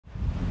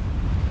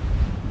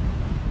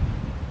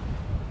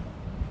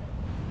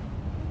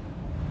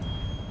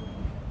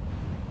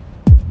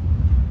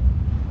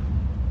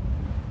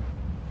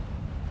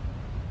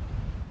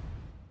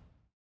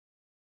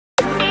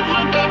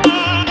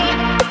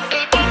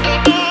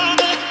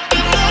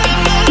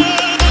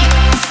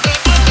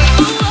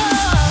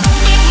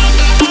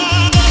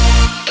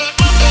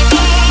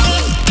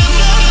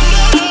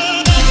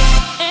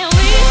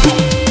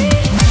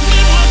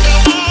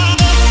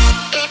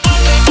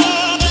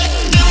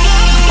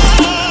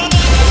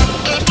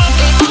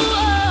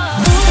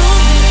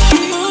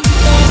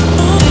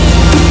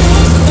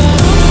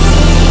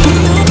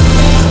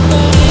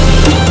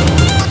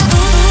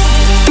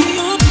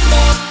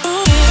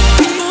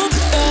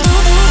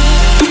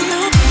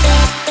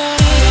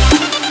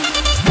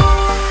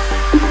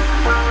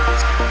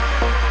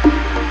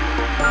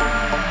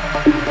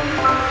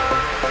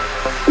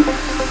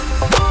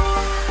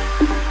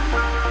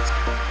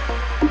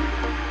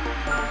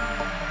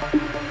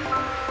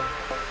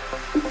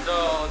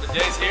the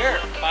day's here,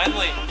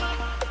 finally.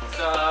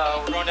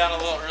 We're going down a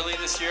little early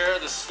this year.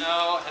 The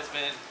snow has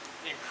been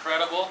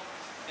incredible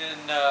in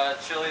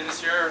Chile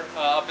this year.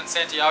 Up in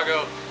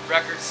Santiago,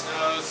 record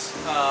snows.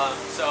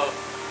 So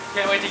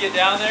can't wait to get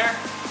down there.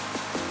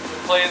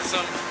 We're playing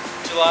some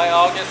July,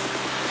 August,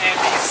 and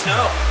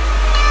snow.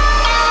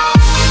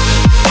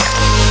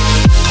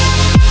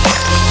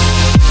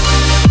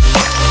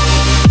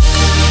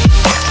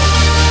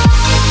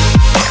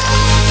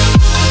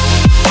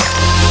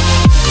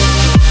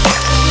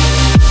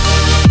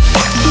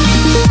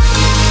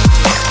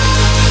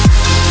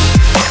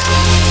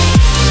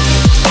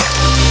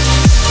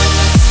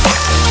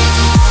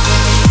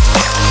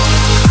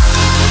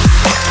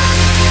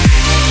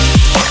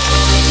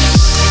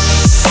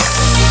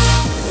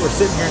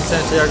 Sitting here in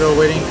Santiago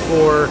waiting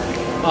for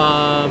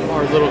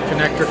our little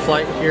connector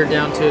flight here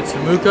down to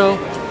Temuco,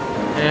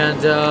 and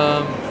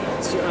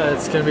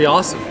it's going to be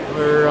awesome.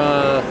 We're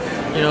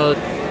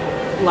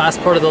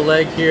last part of the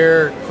leg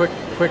here,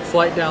 quick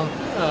flight down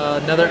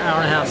another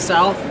hour and a half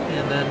south,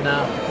 and then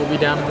we'll be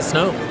down in the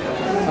snow.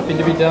 Happy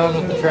to be done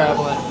with the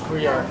traveling.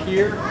 We are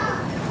here. A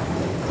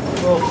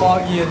little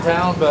foggy in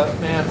town, but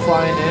man,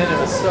 flying in, it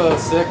was so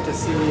sick to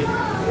see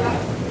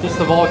just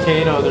the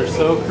volcano. They're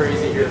so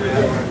crazy here,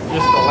 man.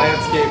 Just the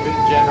landscape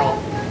in general.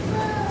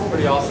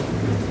 Pretty awesome.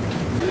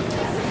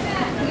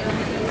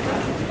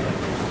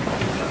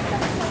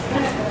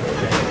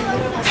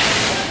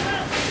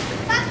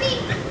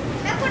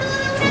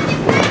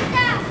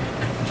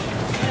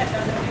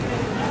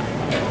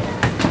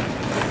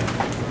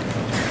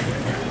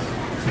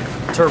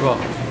 Turbo.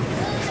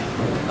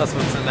 That's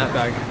what's in that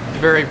bag.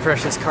 Very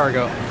precious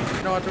cargo. You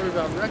don't have to worry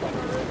about wrecking.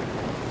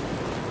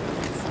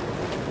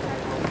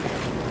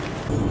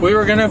 We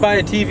were gonna buy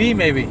a TV,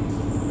 maybe. You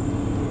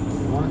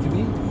want a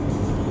TV?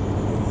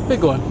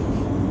 Big one.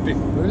 Big.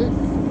 Really?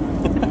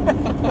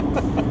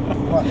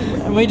 What?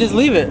 And we just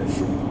leave it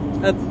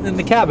in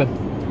the cabin.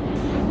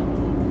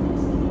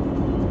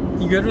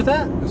 You good with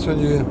that? That's when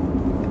you...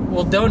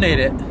 We'll donate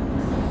it.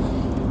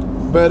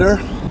 Better.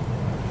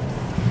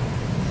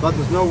 But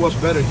the snow was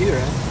better here,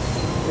 eh?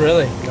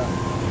 Really? Yeah.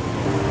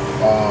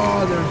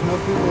 Oh, there's no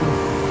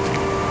people.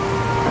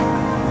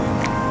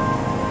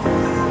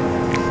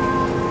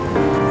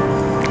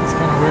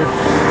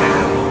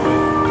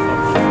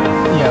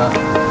 Yeah.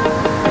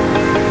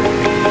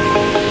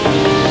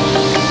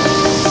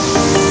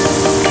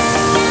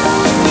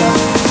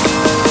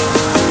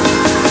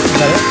 Is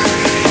that it?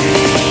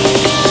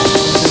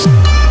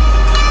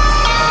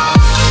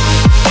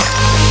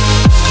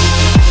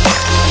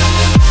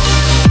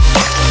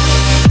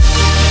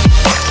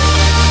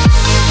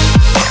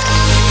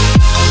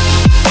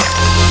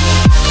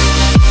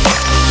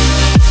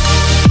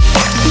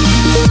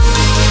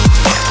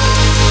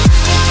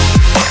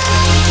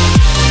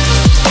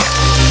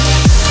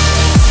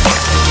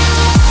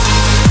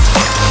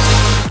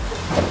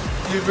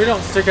 We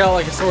don't stick out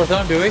like a sore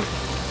thumb, do we?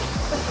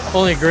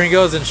 Only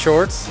gringos in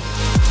shorts.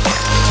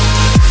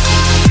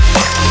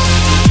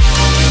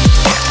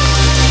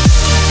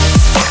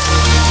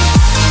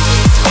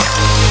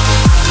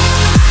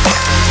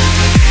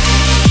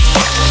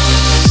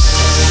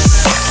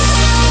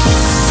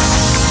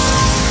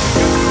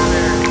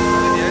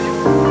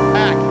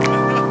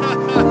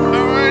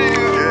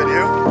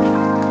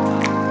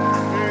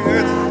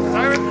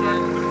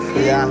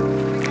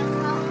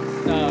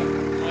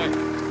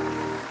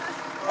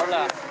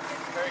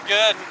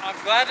 Good. I'm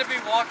glad to be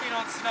walking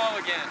on snow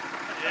again.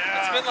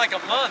 Yeah. It's been like a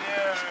month.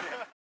 Yeah.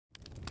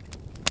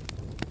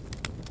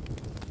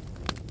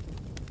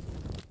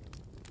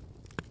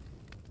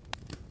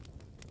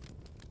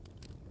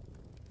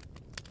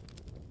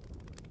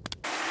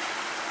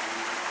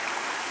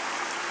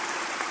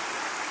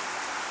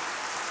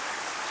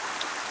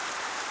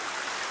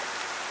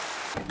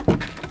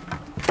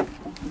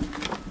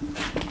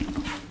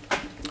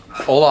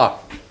 Hola.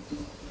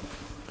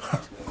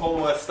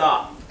 ¿Cómo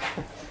está?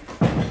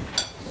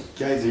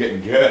 Guys are getting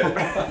good.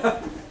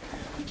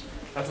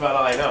 That's about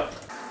all I know.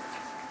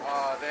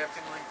 They have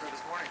kindling for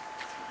this morning.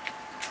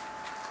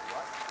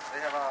 What?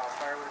 They have a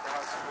firewood at the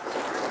house.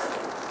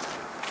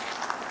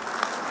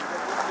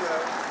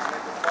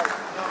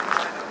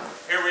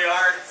 Here we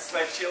are,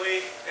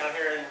 SledChile, down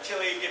here in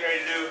Chile, getting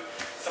ready to do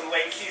some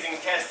late season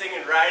testing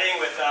and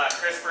riding with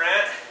Chris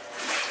Burandt.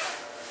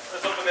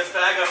 Let's open this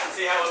bag up and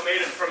see how it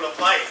made it from the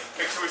flight.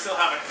 Make sure we still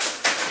have a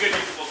good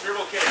usable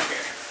turbo kit in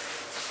here.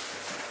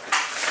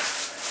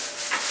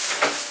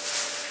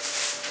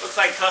 Looks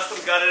like custom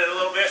gutted it a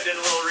little bit, did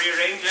a little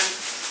rearranging.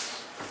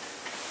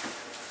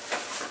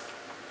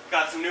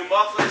 Got some new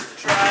mufflers to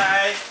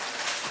try.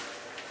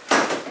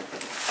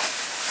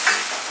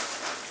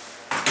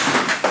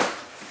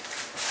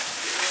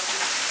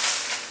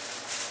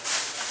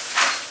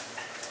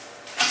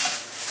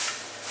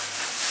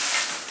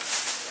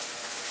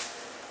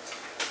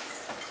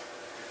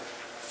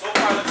 So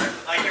far,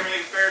 looks like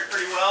everything's fared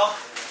pretty well.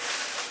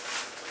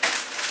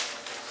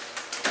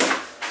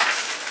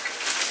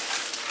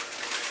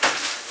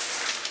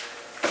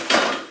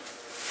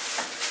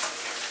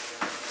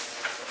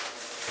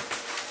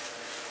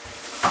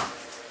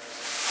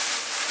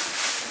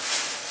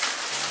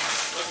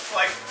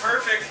 like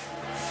perfect.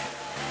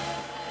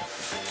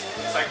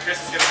 Looks like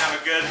Chris is gonna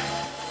have a good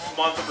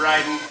month of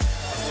riding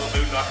with a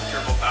little boondocker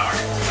turbo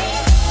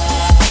power.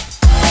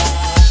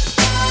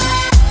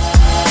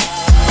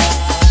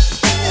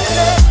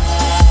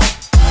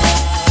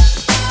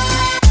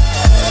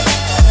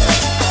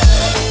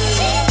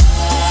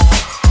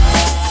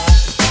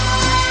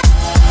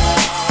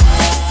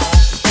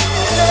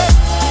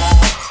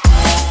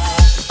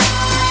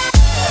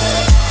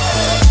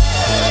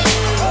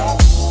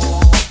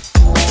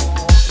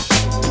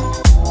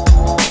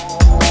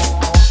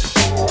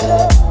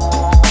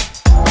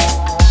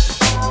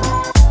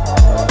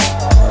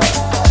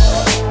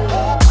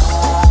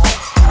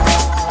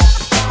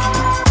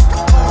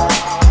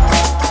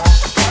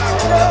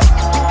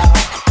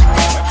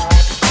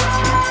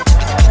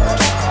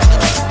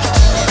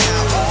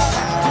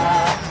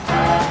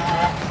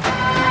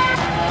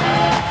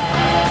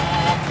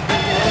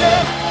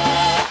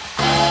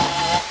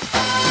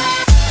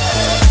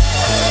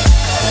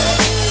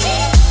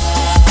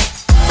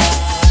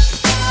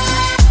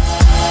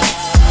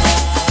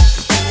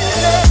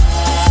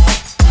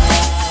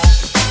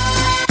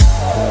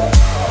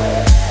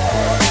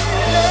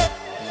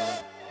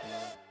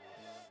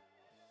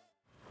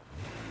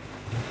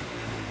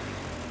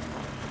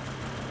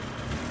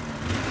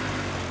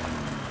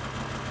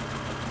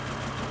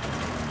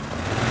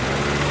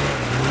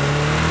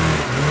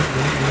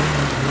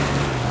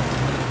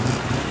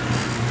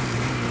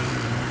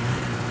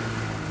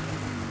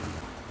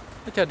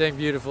 Look how dang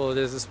beautiful it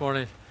is this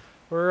morning.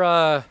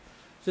 We're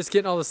just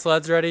getting all the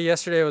sleds ready.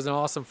 Yesterday was an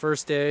awesome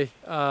first day.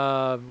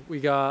 We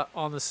got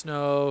on the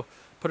snow,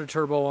 put a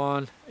turbo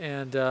on,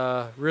 and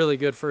really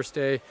good first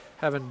day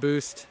having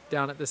boost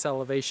down at this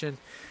elevation.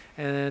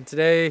 And then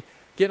today,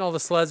 getting all the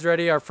sleds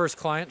ready. Our first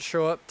clients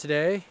show up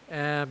today,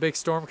 and a big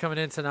storm coming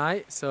in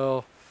tonight.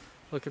 So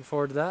looking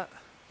forward to that.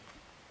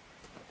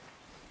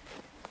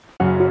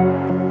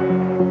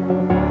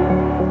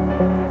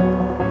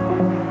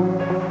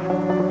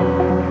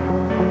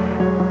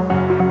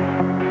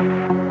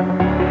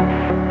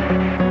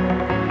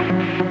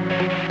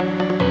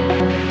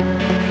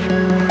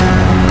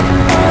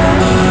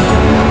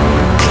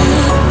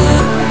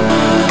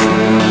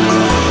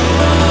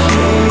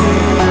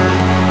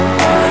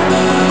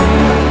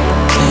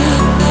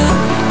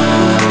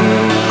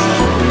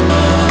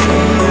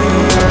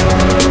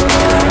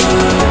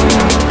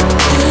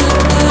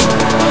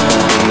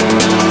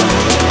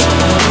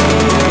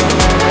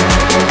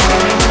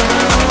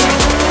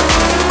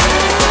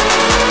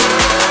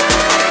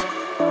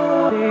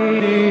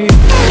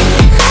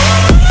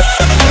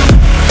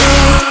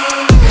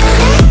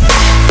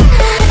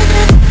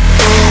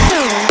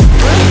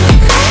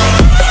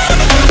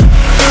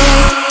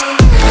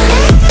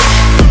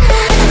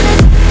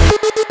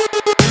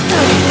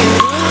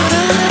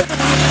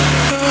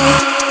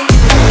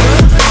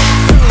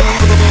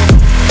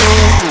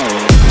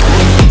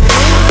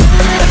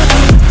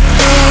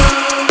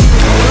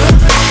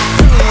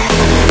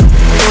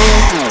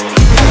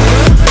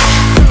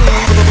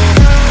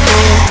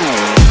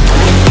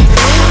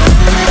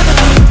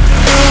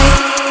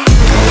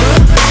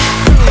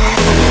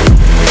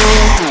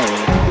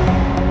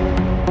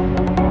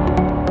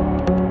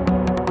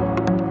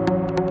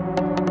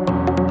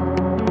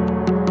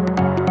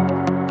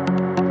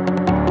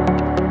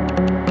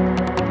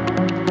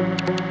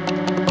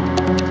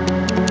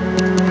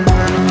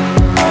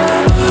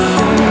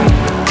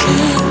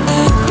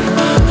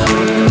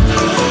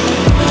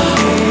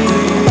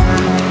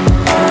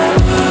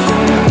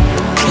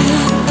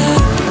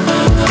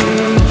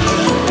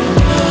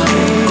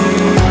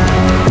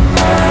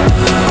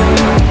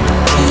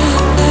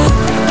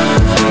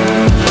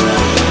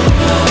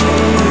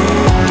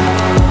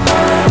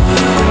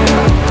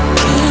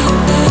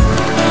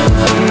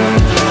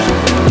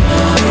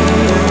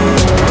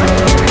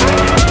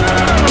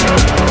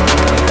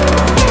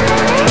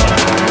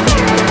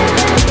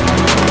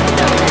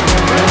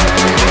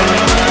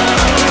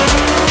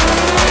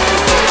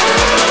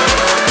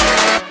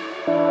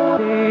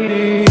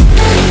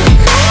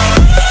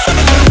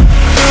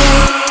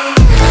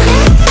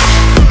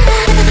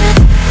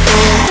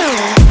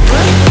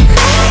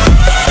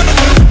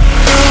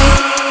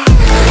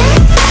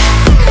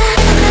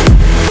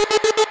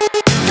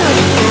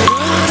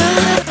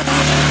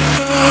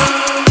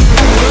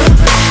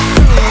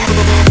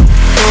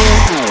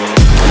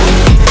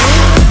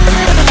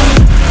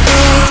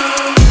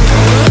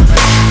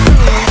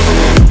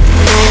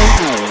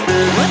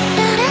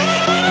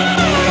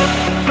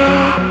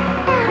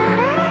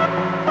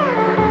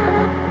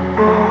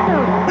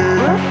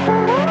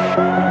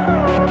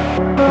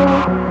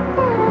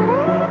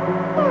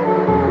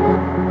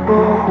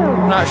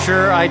 not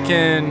sure I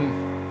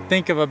can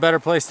think of a better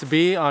place to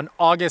be on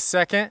August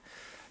 2nd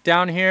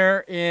down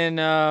here in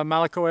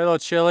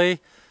Malacoelo, Chile,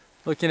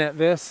 looking at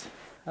this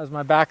as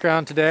my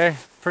background today.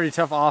 Pretty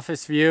tough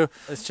office view.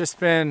 It's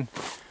just been,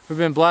 we've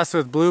been blessed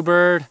with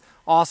bluebird,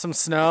 awesome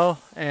snow,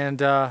 and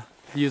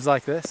views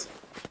like this.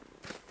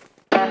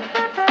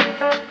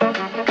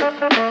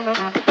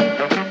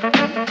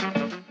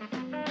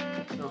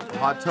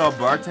 hot tub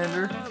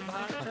bartender.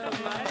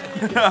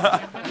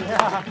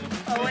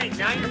 Oh wait,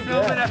 now you're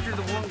filming after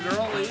the one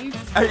girl leaves?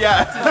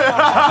 Yeah.